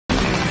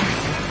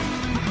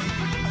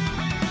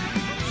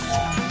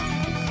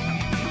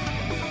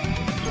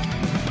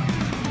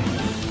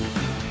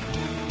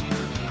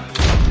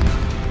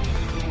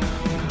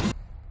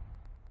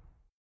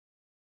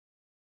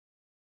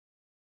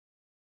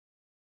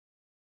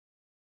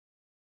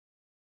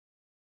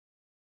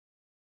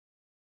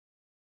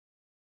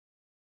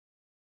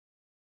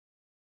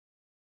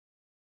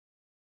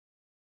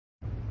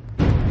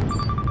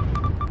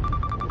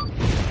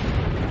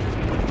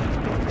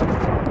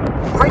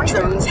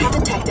drones have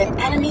detected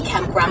enemy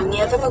campground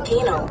near the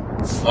volcano.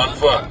 On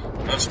foot.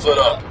 Let's split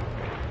up.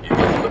 You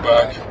go from the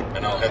back,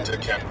 and I'll head to the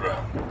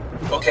campground.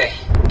 Okay,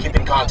 keep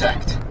in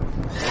contact.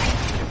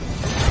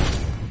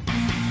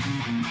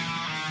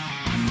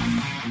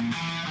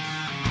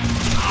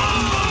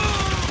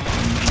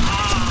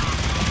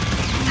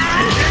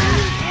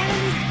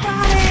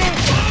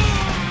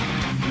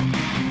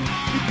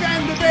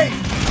 Defend the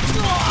base!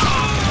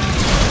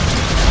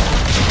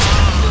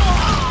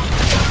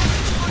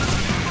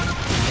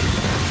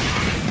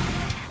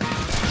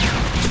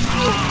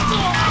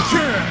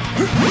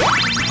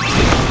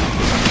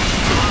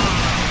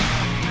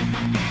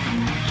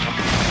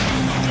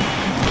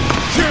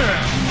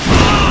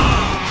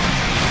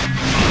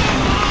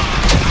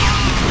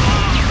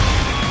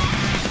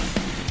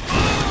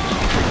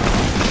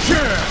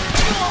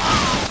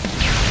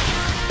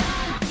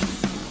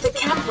 The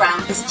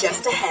campground is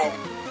just ahead.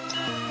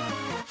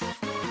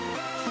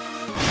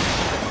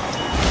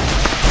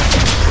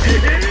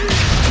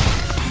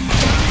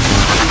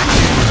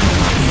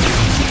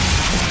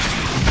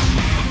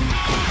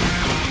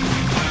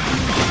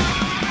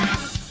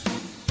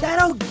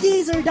 That old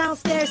geezer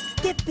downstairs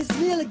skipped his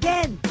meal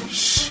again.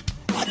 Shh!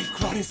 Bloody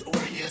Claudius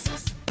overhears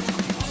us.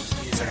 Talking about his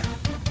geezer.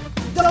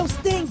 Those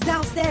things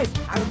downstairs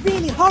are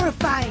really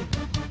horrifying.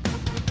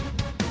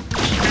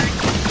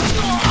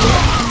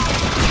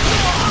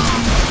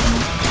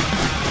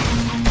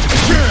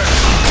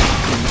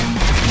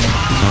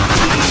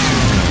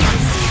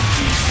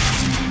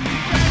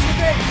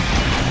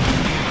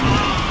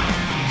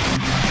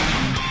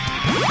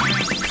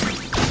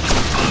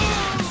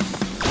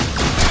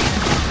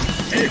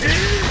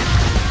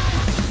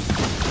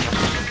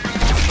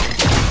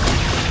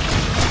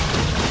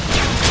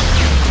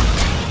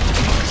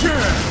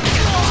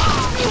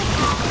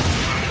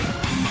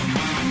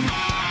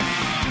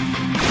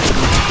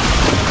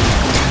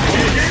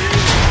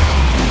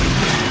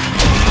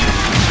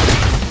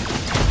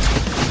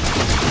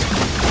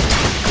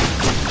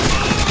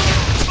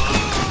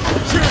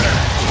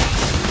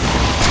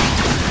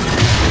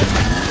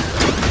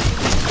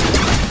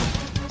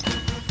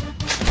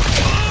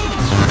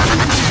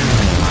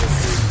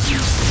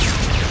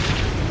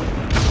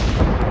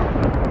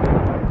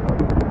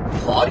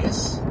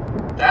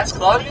 That's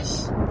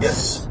Claudius?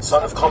 Yes,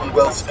 son of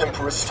Commonwealth's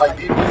Empress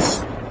Tiberius,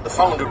 the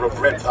founder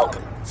of Red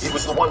Falcon. He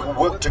was the one who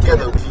worked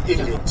together with the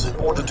aliens in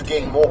order to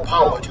gain more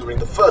power during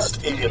the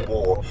first alien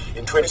war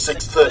in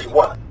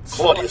 2631.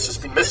 Claudius has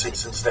been missing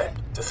since then.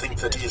 To think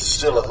that he is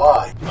still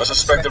alive. I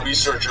suspect the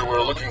researcher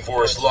we're looking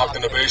for is locked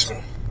in the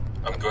basement.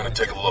 I'm going to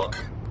take a look.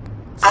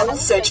 I will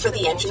search for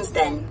the entrance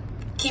then.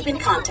 Keep in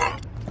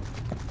contact.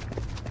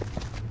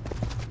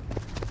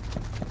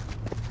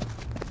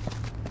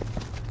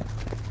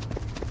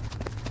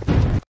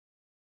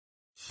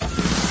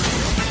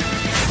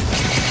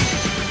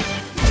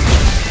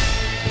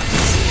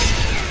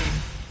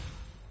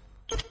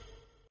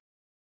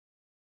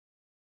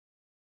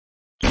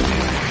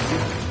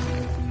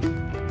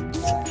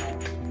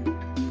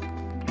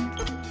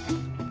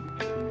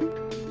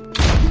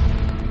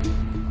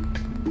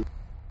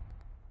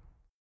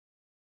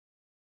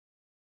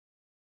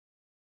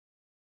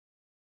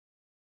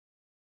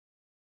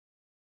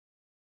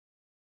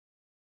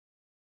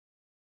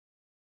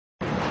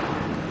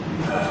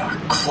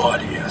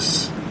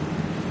 Claudius.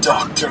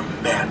 Dr.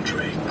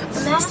 Mandrake.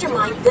 The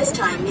mastermind this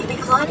time may be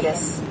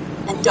Claudius,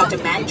 and Dr.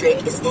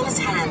 Mandrake is in his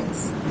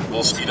hands.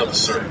 We'll speed up the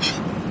search.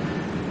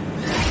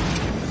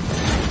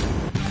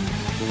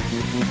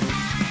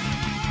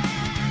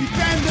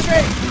 Defend the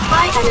base!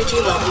 High energy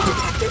level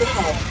detected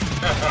ahead.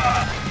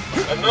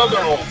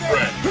 Another old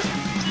friend.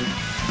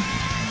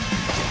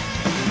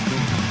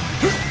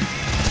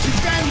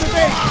 Defend the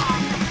base!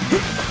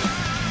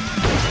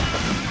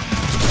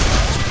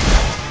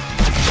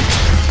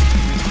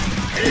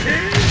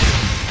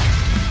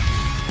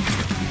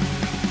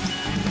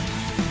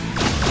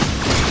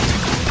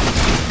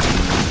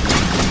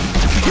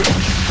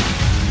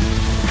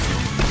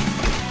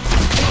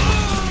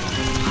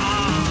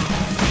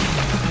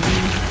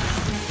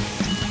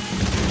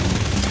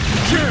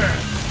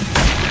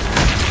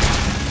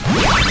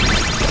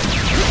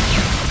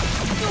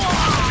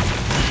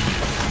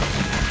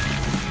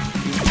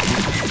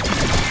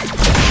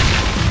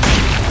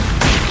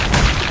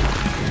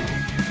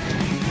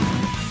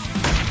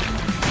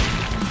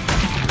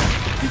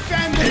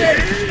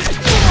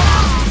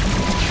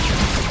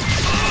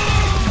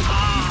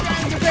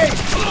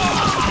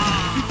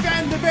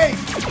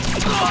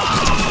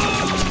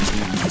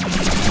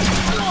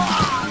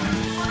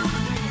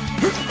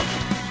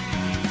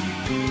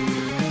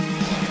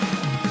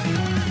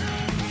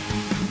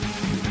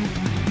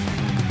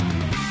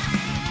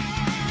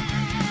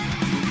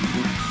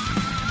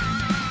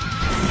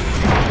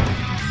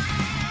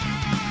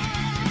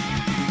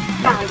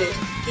 Found it.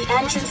 The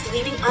entrance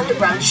leading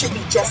underground should be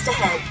just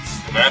ahead.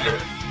 Commander,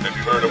 have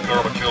you heard of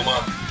Garma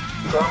Kilma?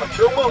 Garma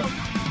Kilma?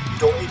 You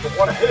don't need the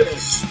one ahead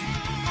is...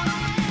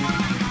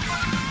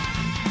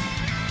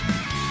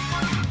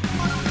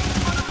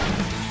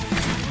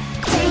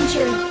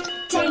 Danger!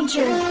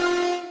 Danger!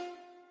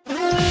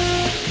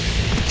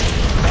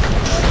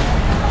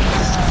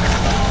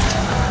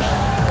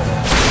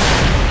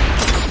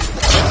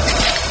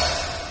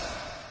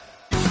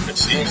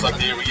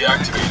 like they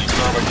reactivated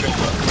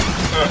Karmakilma.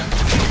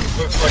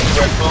 Looks like the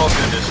Red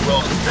Falcon is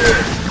well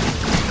prepared.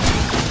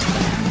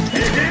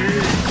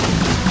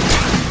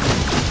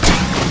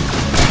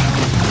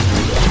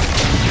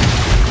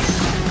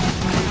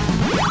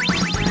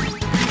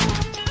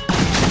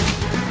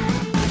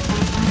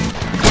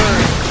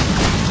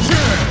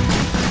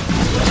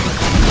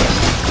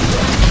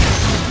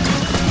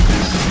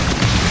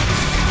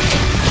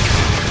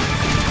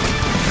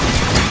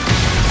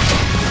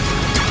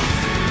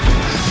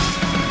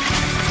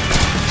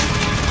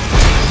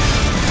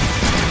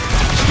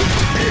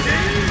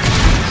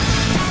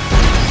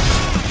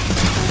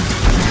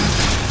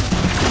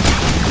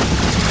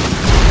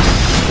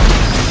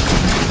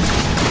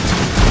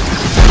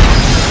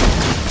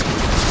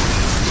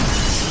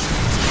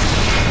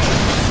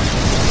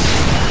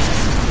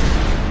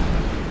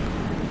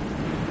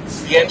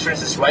 The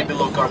entrance is right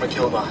below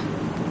Karmakilma.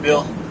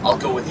 Bill, I'll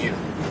go with you.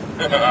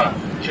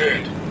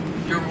 Kid,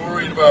 you're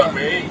worried about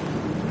me?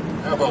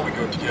 How about we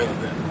go together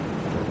then?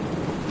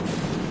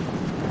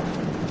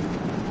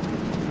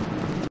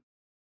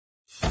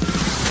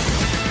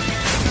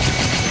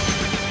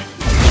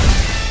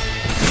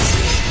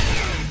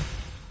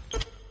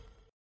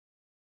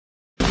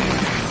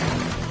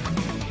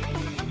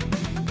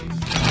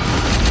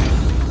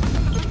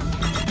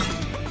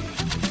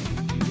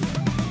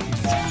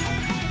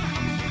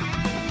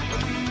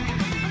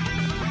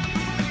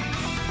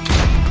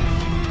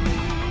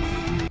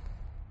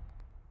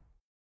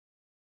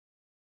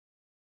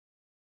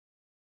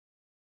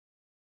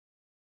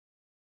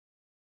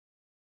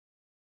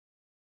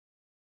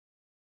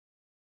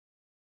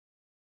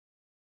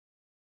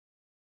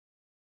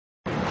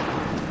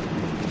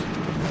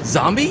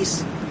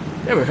 Zombies?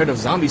 Never heard of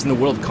zombies in the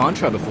world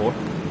Contra before.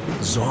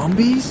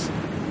 Zombies?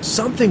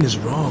 Something is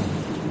wrong.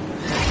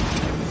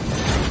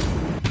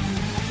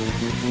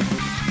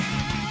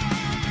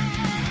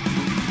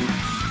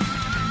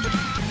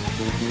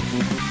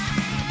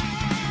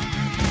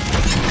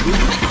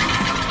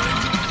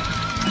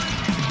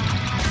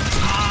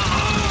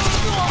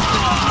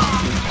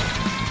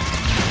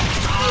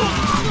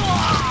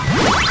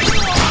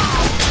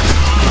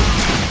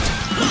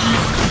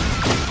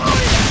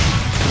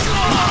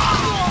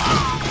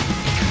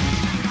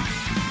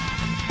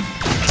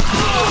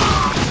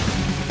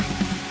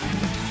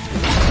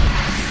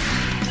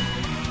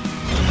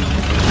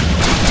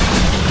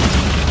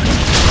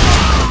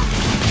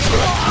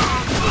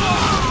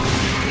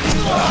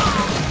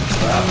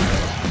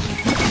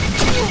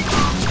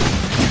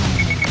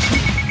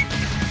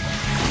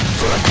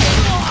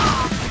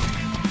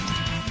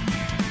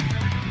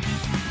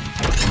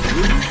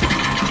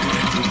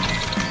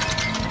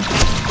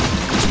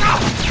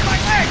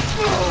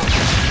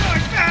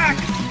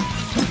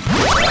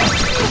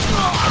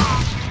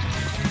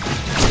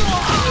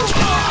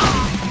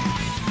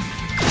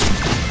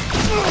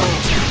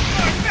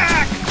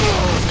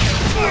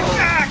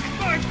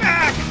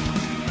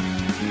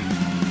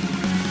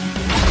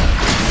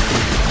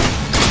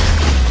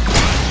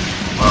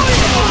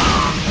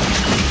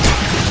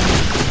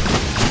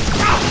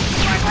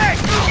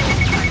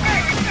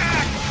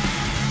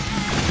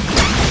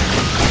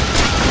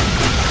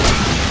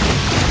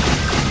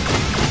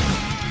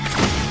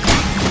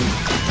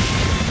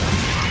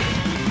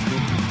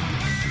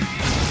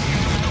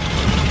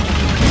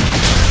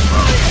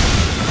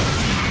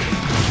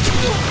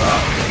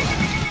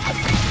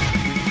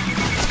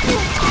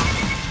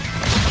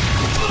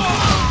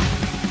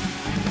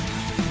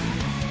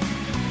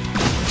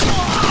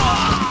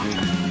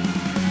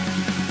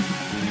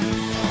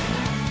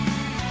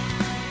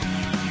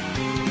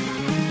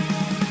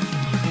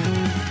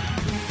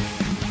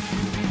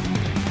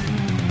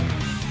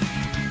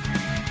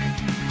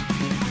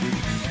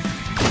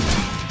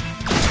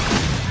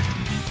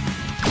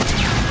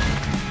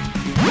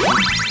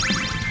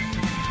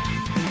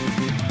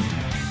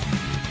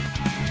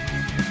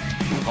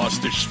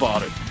 Hostage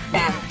spotted.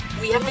 Bam.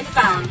 We have been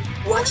found.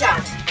 Watch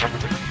out.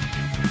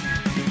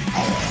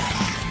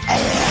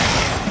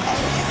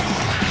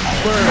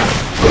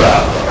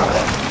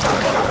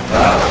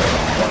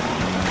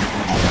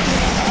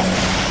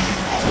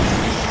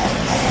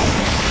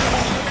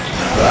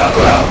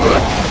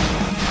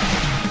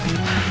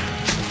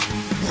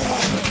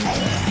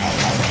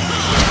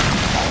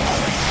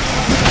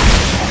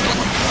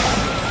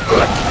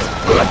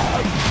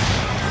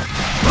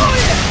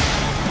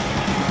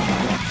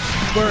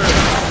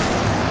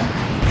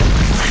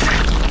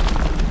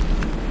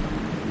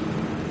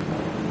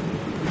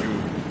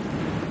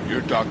 You're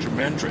Dr.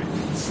 Mandrake.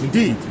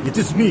 Indeed, it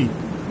is me.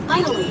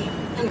 Finally.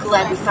 I'm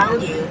glad we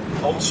found you.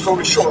 Long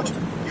story short,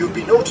 you've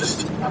been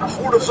noticed, and a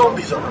horde of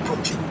zombies are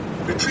approaching.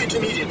 Retreat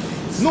immediately.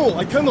 No,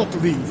 I cannot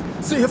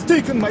leave. They have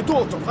taken my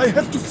daughter. I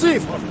have to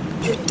save her.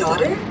 Your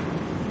daughter?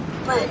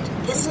 But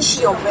isn't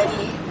she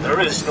already... There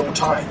is no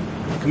time.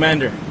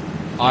 Commander,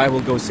 I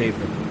will go save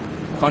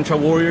her. Contra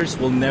warriors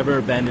will never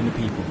abandon the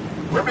people.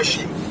 Where is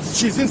she?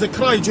 She's in the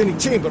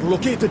cryogenic chamber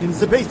located in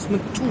the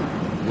basement too.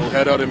 We'll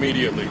head out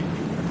immediately.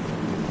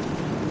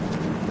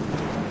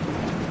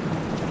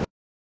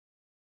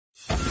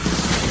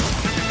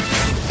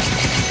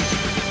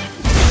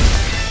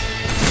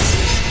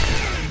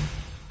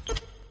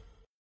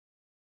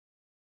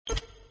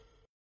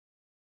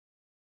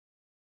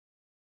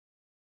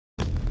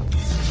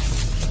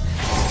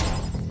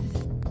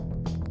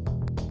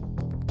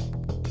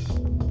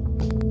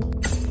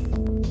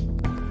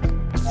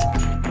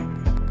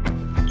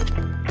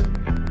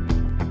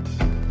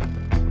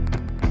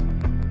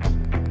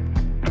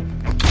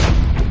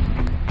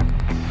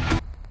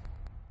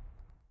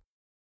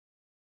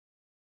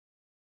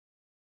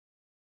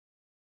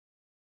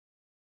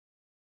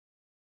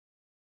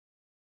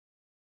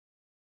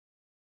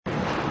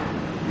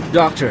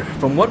 Doctor,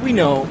 from what we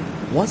know,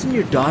 wasn't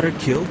your daughter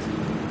killed?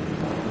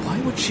 Why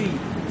would she...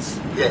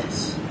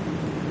 Yes.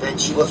 Then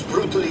she was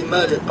brutally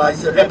murdered by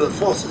the rebel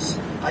forces.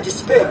 I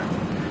despaired.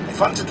 I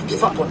wanted to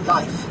give up on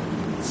life.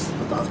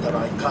 But after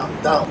I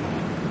calmed down,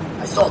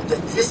 I thought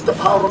that with the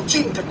power of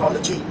gene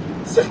technology,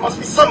 there must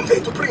be some way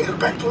to bring her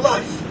back to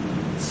life.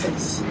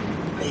 Hence,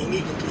 I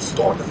immediately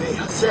stored away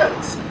her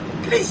cells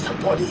and placed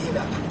her body in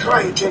a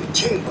cryogenic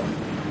chamber.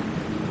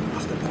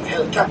 After being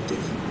held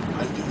captive,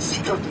 I've been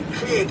secretly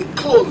creating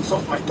clones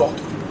of my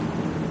daughter.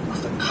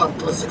 After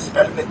countless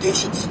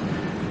experimentations,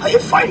 I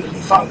have finally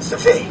found the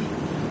way.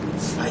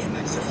 I am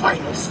at the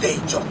final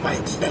stage of my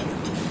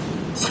experiment.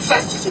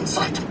 Success is in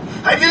sight.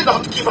 I will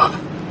not give up.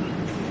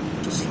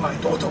 To see my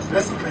daughter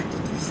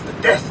resurrected with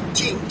the death of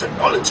gene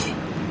technology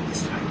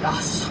is my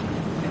last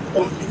and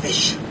only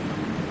wish.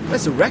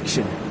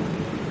 Resurrection?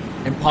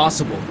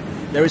 Impossible.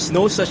 There is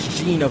no such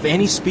gene of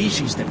any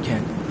species that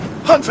can.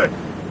 Hunter!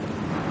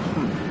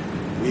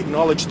 We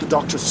acknowledge the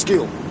doctor's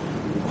skill.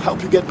 We will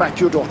help you get back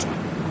your daughter.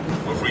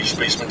 We've reached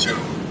Basement 2.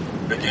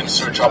 Begin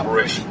search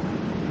operation.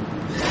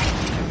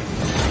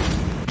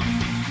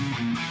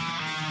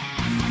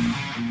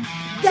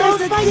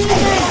 There's a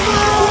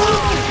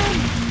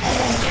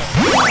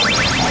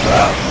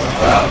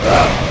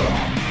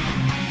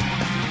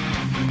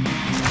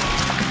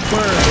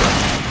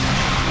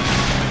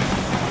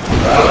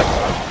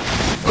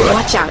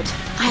Watch out.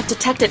 I have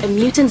detected a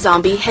mutant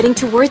zombie heading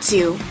towards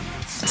you.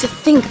 To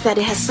think that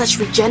it has such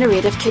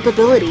regenerative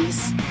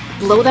capabilities.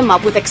 Blow them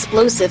up with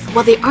explosive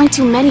while there aren't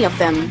too many of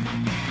them.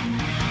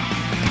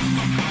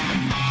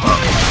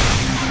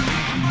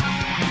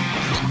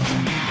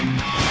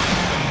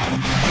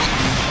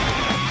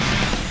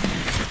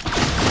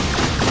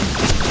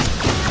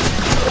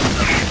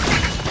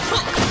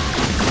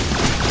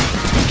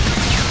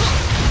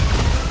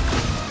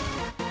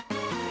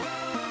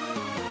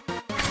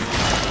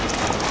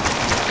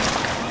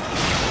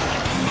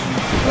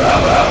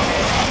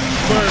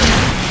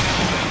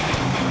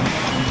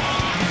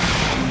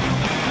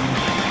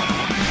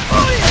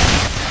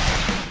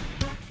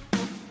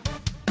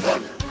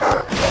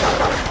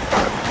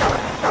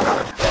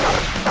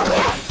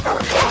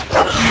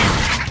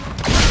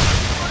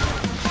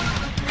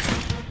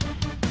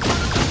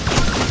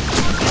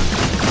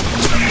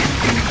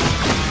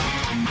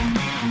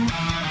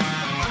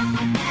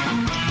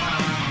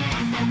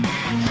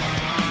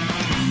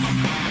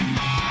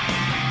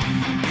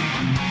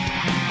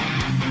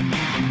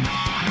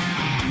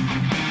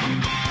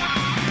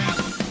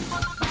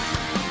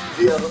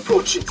 We are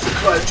approaching the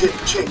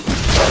cryogenic chamber.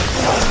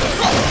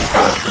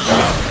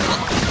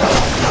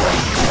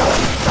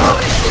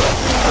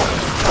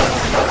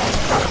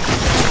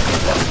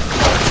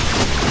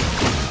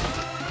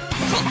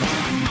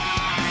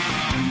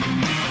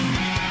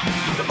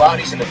 The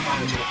bodies in the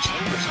cryogenic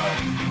chambers are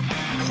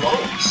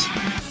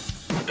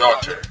clones.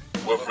 Doctor,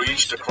 we've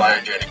reached the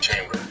cryogenic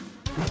chamber.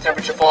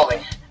 Temperature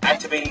falling.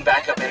 Activating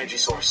backup energy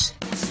source.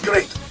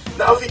 Great.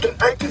 Now we can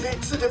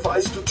activate the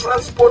device to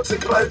transport the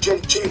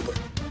cryogenic chamber.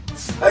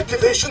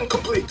 Activation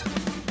complete.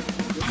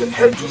 You can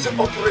head to the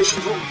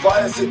operation room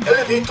via the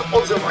elevator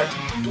on the right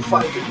to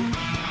find me.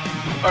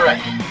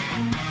 Alright.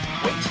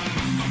 Wait.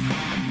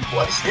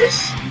 What is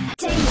this?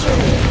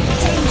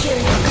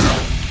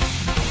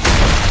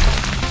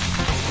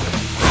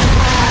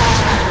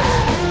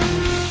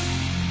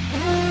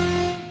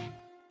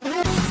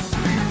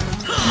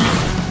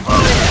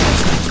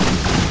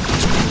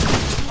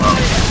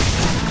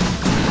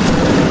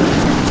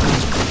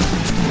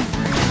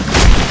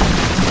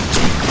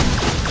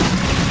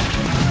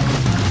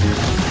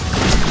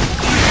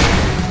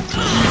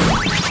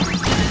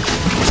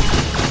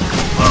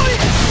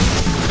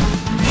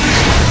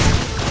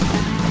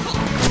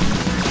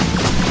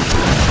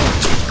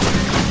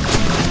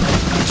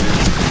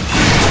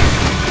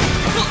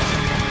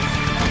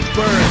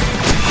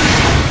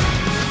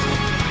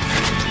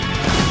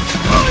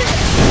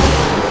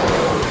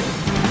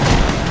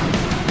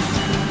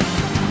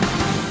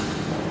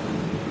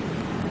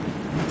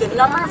 The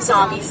number of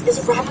zombies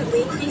is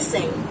rapidly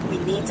increasing. We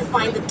need to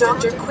find the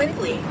doctor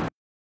quickly.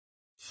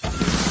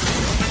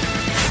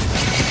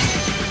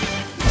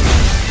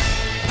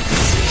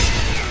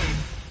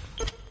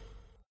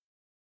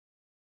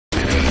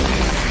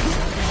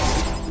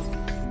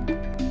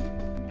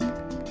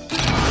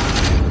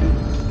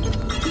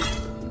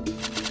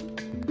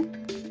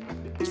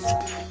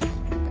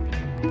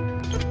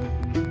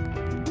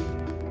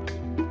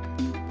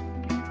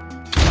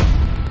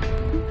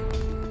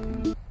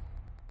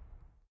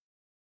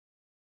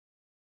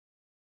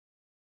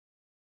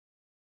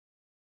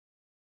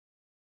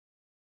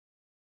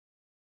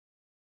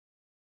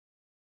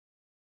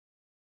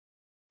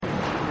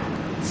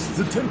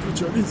 The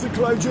temperature in the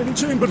cryogenic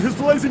chamber is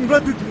rising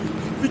rapidly.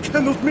 We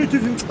cannot make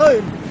it in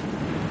time.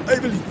 I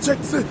will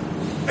eject the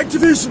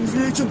activation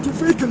reagent to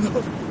waken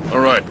her.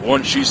 Alright,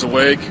 once she's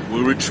awake,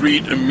 we'll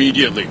retreat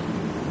immediately.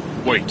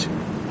 Wait.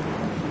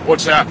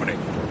 What's happening?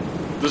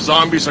 The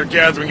zombies are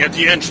gathering at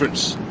the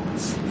entrance.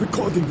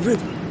 Recording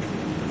ready.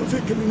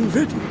 Awakening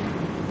ready.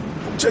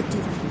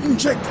 Objective,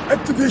 inject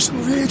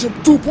activation reagent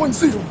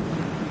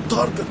 2.0.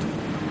 Target,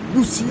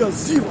 Lucia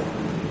 0.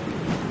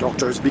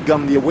 Doctor has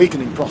begun the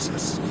awakening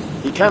process.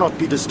 He cannot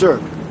be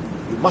disturbed.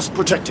 You must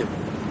protect him.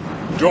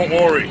 Don't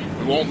worry,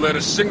 we won't let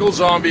a single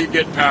zombie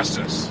get past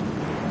us.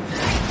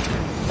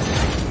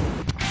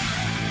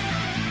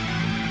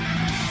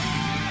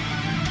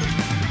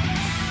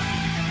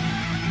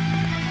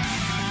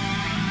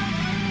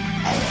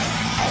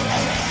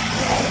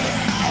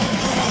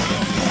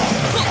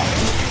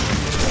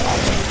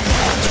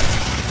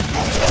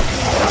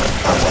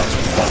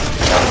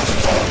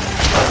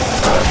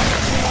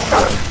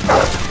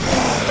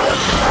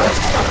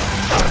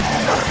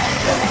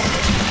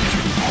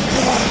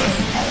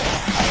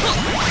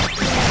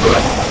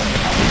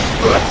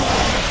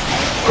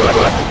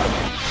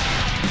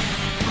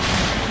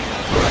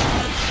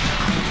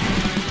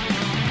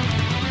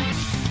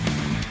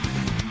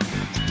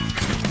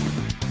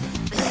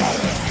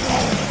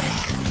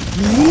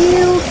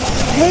 New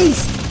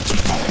taste.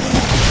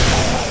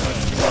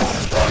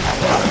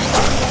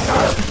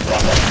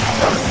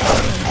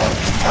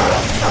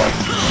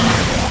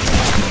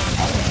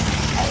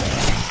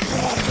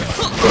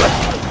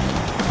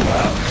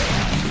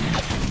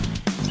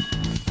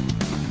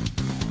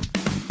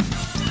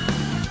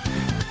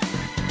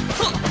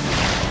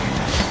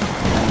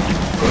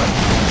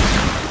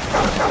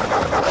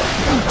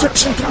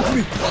 Injection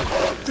complete.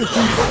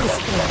 Taking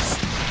response.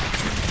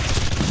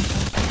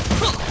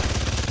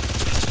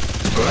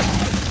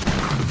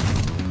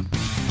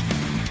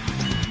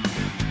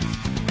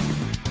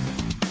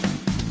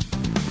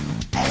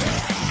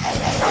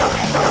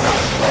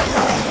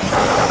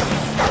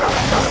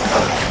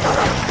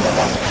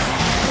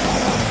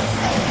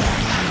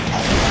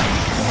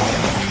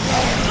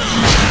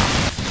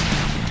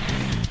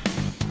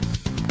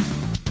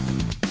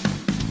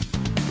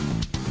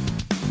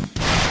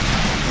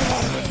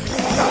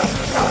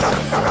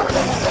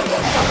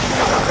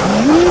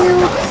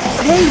 New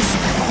taste.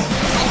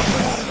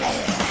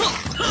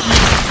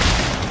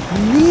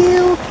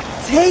 New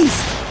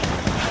taste.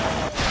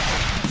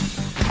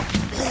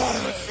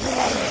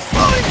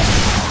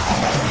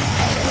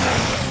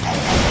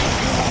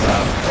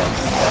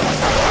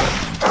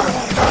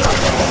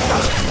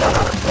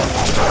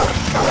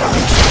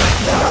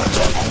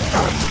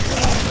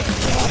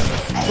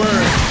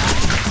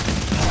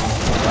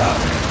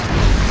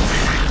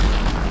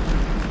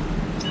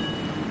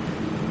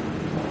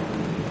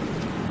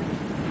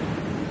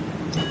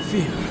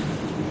 Phew.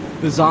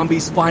 The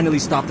zombies finally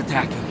stopped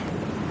attacking.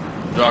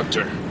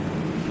 Doctor,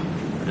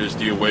 is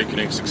the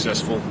awakening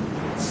successful?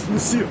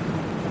 Monsieur,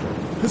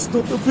 it's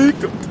not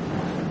awakened.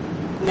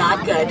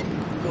 Not good.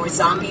 More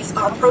zombies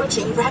are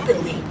approaching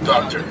rapidly.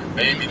 Doctor,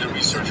 maybe the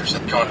researchers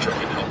at Contra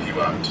can help you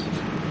out.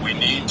 We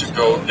need to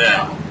go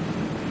now.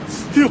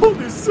 Your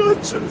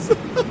researchers!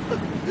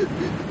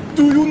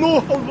 Do you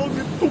know how long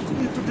it took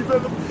me to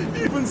develop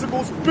even the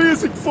most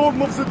basic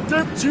form of the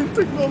death gene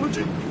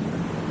technology?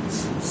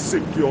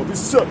 Think your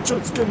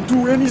researchers can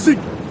do anything?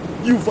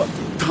 You want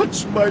to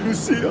touch my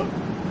Lucia?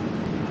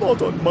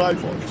 Not on my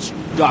watch.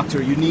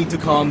 Doctor, you need to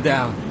calm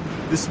down.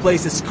 This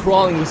place is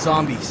crawling with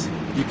zombies.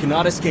 You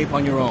cannot escape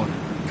on your own.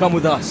 Come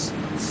with us.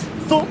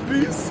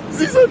 Zombies?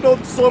 These are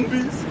not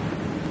zombies.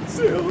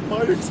 They are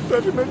my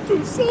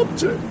experimental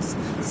subjects.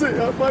 They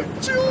are my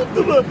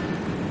children.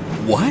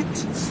 What?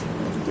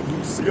 After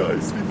Lucia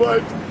is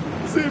revived,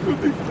 they will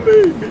be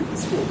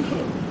playmates for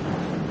her.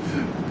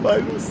 My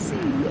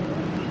Lucia.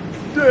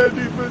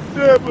 Daddy will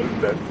never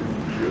let him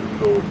be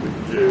alone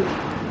again.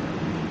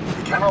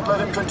 We cannot let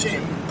him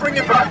continue. Bring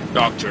him back!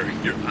 Doctor,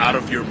 you're out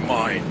of your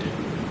mind.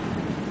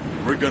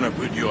 We're gonna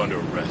put you under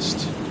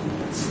arrest.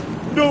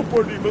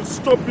 Nobody will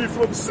stop me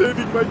from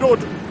saving my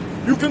daughter.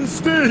 You can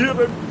stay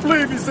here and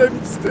play with them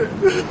instead.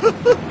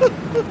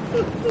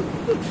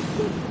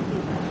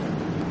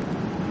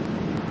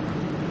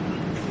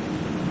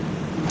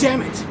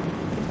 Damn it!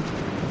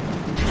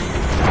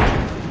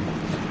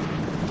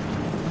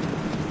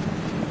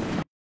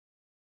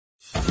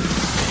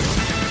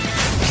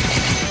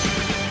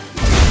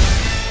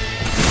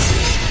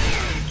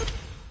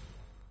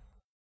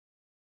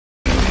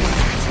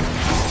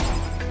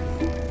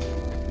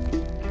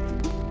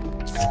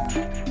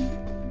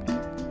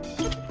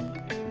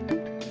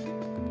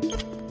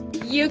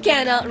 You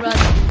cannot run.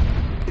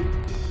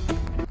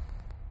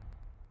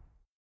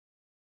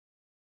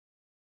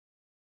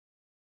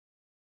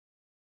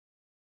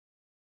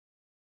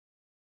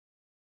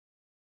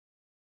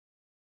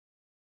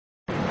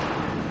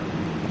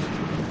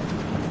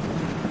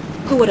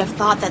 Who would have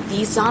thought that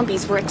these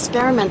zombies were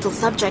experimental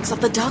subjects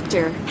of the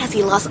Doctor? Has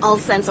he lost all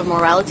sense of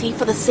morality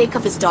for the sake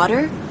of his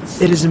daughter?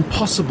 It is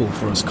impossible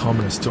for us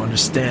commoners to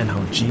understand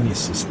how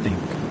geniuses think.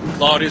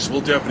 Claudius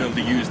will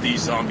definitely use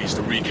these zombies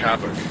to wreak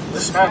havoc.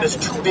 This man is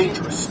too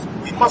dangerous.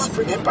 We must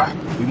bring him back.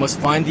 We must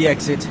find the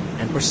exit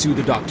and pursue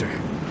the Doctor.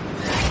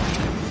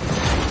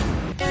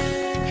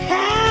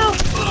 Help!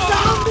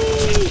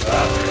 Zombies!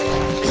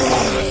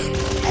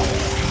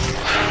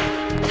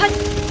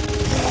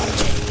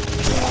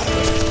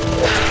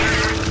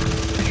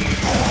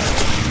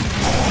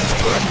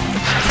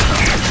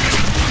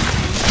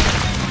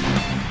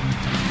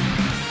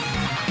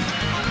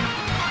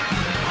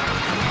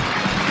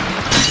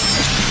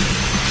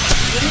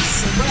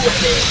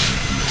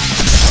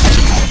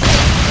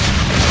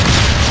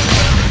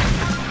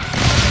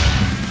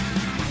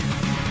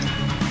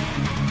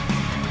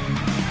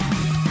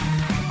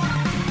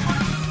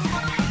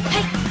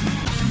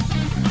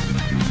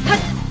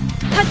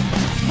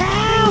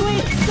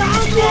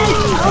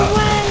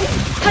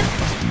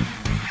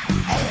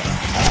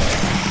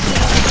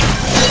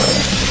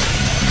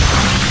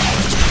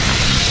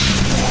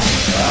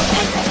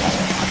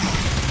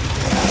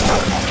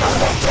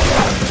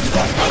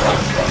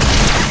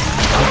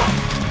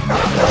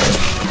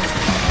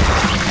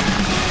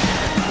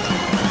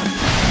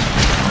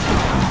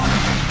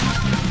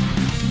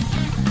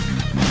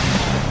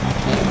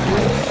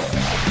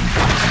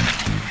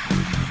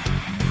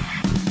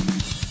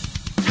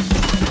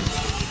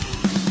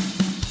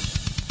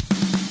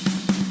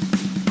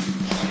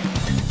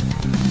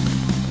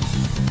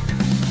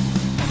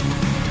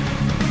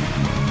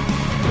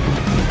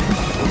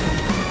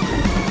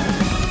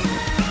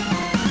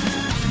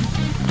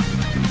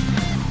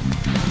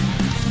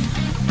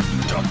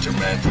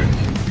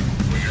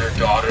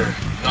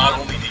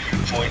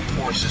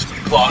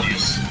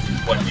 Claudius,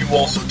 but you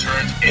also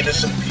turned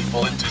innocent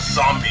people into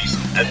zombies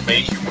and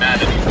made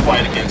humanity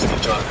fight against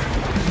each other.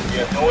 We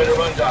have nowhere to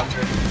run,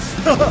 Doctor.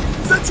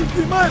 That should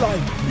be my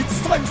line.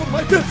 It's time for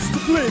my pets to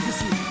play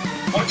with you.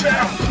 Watch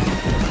out!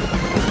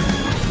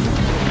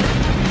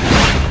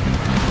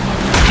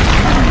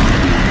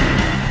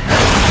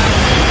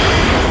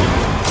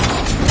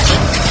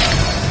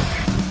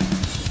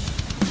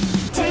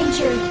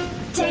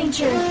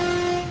 Danger!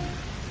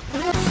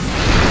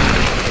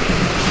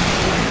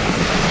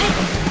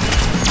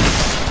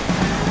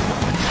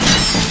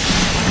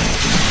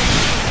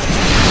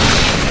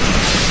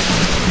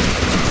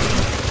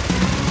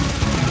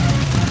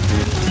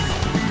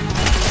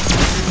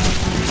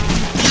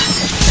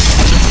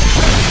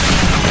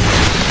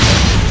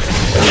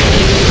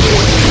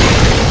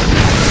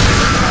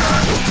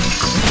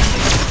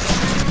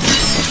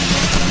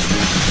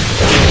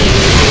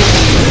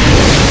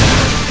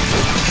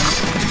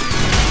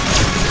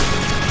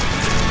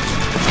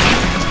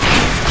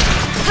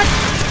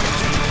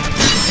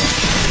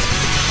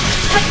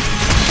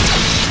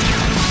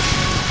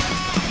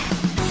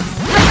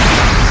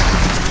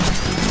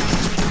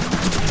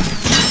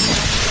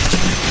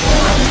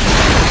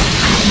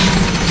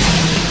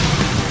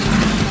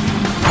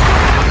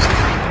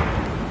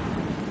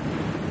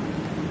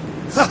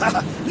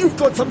 You've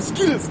got some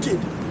skills, kid.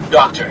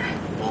 Doctor,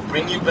 we'll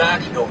bring you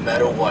back no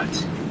matter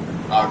what.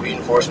 Our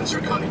reinforcements are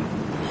coming.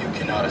 You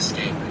cannot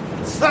escape.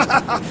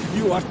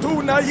 You are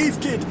too naive,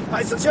 kid.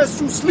 I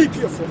suggest you sleep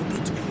here for a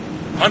bit.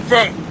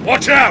 Hanfeng,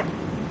 watch out!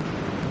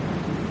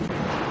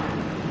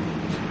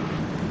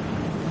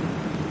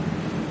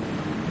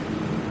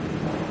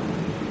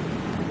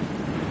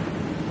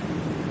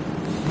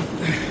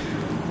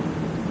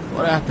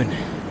 What happened?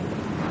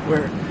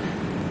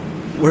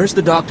 Where's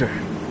the doctor?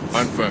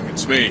 Hanfeng,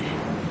 it's me.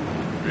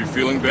 Are you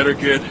feeling better,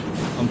 kid?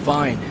 I'm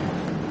fine.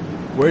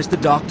 Where's the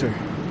doctor?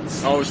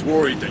 I was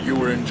worried that you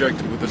were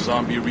injected with a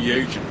zombie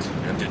reagent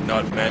and did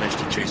not manage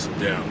to chase him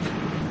down.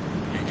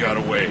 He got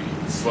away,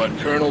 but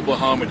Colonel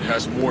Bahamut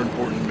has more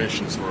important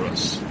missions for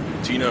us.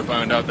 Tina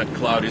found out that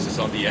Claudius is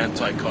on the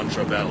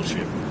anti-Contra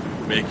battleship,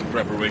 making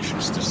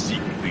preparations to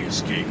secretly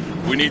escape.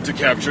 We need to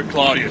capture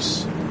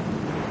Claudius.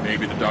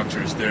 Maybe the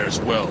doctor is there as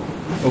well.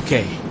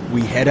 Okay,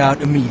 we head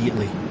out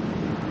immediately.